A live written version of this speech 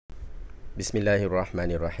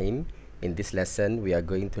Bismillahirrahmanirrahim. In this lesson, we are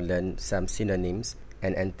going to learn some synonyms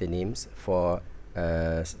and antonyms for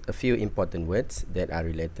a few important words that are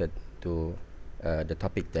related to the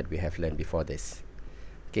topic that we have learned before this.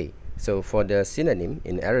 Okay, so for the synonym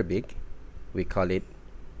in Arabic, we call it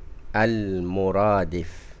al-muradif,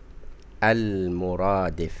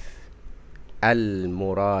 al-muradif,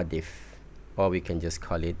 al-muradif, or we can just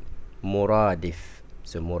call it muradif.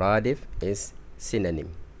 So muradif is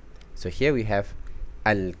synonym. So here we have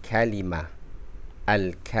al-kalima,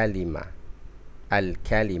 al-kalima,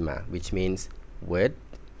 al-kalima, which means word,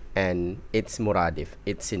 and it's muradif,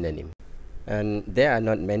 it's synonym. And there are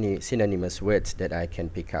not many synonymous words that I can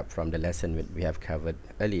pick up from the lesson we have covered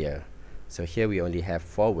earlier. So here we only have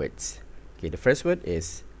 4 words. Okay, the first word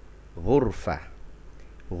is ghurfa,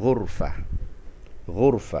 ghurfa,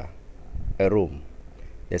 ghurfa, a room.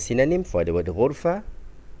 The synonym for the word ghurfa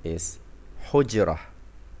is hujrah,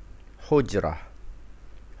 hujrah,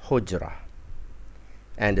 hujrah.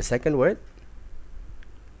 And the second word,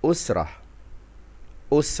 usrah,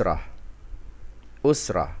 usrah,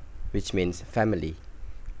 usrah, which means family.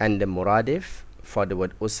 And the muradif for the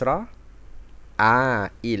word usrah,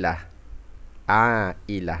 a'ilah,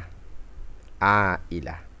 a'ilah,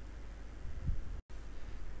 a'ilah.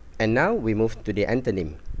 And now we move to the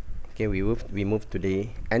antonym. Okay, we move to the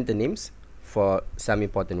antonyms for some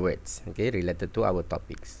important words, okay, related to our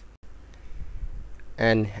topics.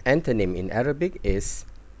 An antonym in Arabic is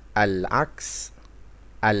al-aks,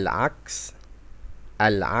 al-aks,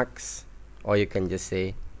 al-aks, or you can just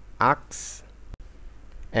say aks.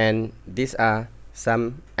 And these are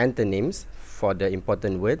some antonyms for the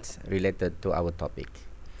important words related to our topic.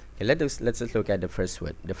 Okay, let's just look at the first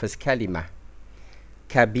word, the first kalima.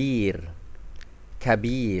 Kabir,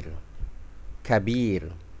 kabir,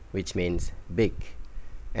 kabir, which means big.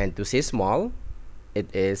 And to say small, it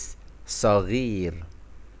is صغير,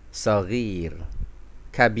 صغير,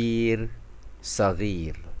 kabir,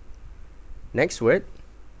 صغير. Next word,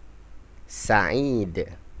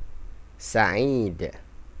 sa'id, sa'id,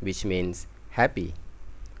 which means happy.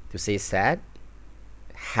 To say sad,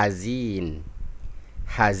 hazin,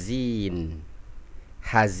 hazin,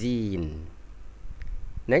 hazin.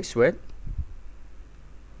 Next word,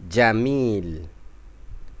 jamil,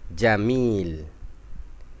 jamil,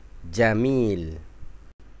 jamil,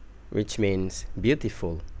 which means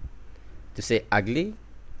beautiful. To say ugly,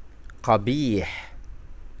 qabih,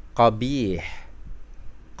 qabih,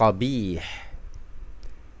 qabih.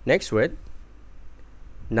 Next word,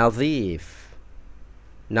 nadhif,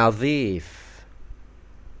 nadhif,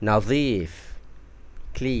 nadhif,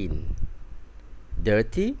 clean.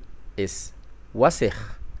 Dirty is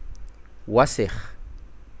wasikh, wasikh,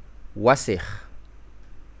 wasikh.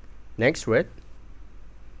 Next word,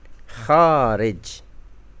 kharij,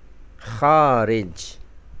 kharij,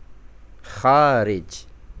 kharij,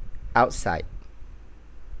 outside.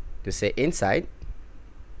 To say inside,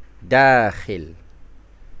 dakhil,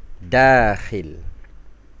 dakhil,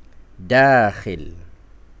 dakhil.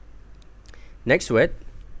 Next word,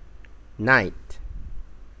 night,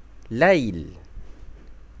 layl,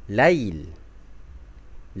 layl,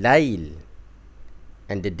 layl.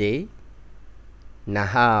 And the day,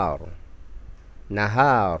 nahar,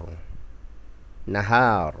 nahar,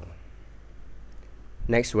 nahar.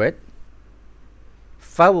 Next word,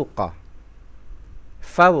 fawqa,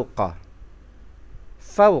 fawqa,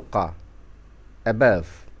 fawqa,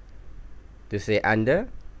 above. To say under,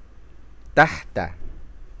 tahta,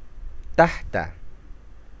 tahta,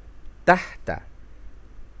 tahta.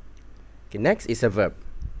 Okay, next is a verb,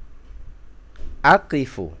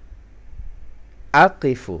 aqifu,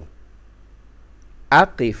 aqifu,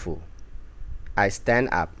 aqifu, I stand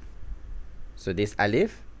up. So this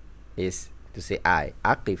alif is to say I,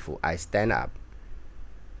 aqifu, I stand up.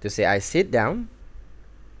 To say I sit down,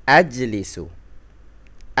 ajlisu,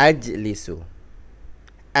 ajlisu,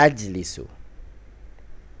 ajlisu.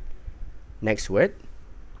 Next word,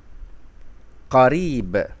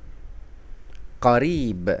 qarib,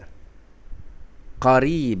 qarib,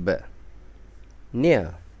 qarib,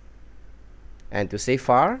 near. And to say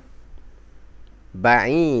far,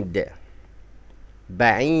 ba'id,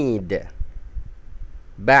 ba'id,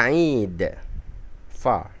 ba'id,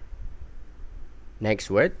 far.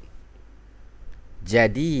 Next word,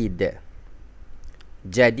 jadid,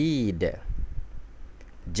 jadid,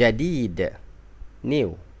 jadid,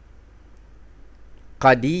 new.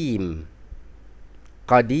 Qadim,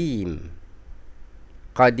 qadim,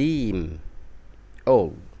 qadim,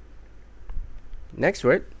 old. Next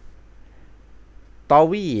word,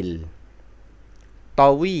 tawil,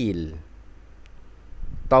 tawil,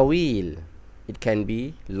 tawil. It can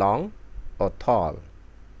be long or tall.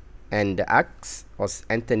 And the aks or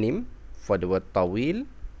antonym for the word tawil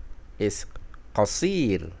is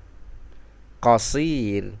qasir.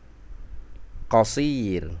 Qasir.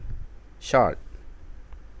 Qasir. Short.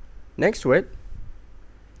 Next word,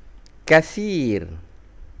 kathir.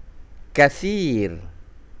 Kathir.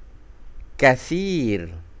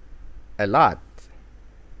 Kathir. A lot.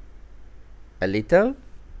 A little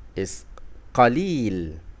is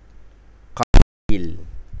qalil. Qalil.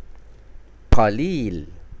 Qalil.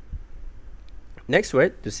 Next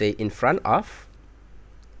word to say in front of,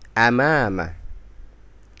 amama.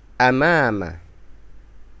 Amama.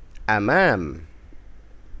 Amam.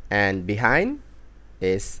 And behind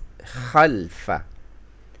is khalfa.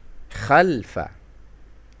 Khalfa.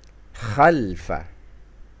 Khalfa.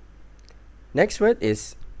 Next word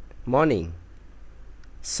is morning.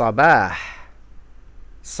 Sabah.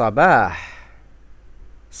 Sabah.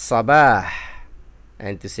 Sabah.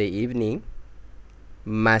 And to say evening,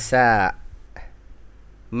 masa.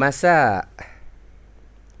 Masa.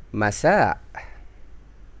 Masa.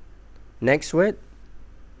 Next word,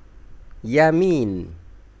 yamin.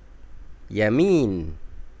 Yamin.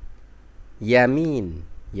 Yamin.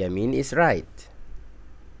 Yamin is right.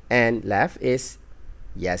 And left is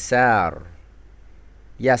yasar.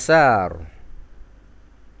 Yasar.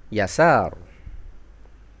 Yasar.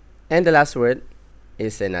 And the last word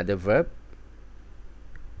is another verb,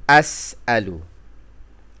 as'alu.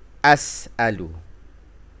 As'alu.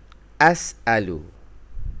 As'alu,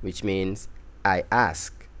 which means I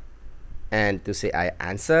ask. And to say I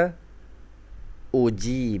answer,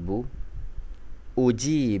 ujibu.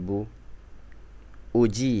 Ujibu.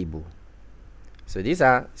 Ujibu. So these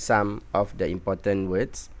are some of the important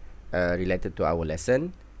words related to our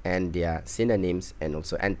lesson and their synonyms and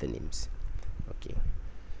also antonyms.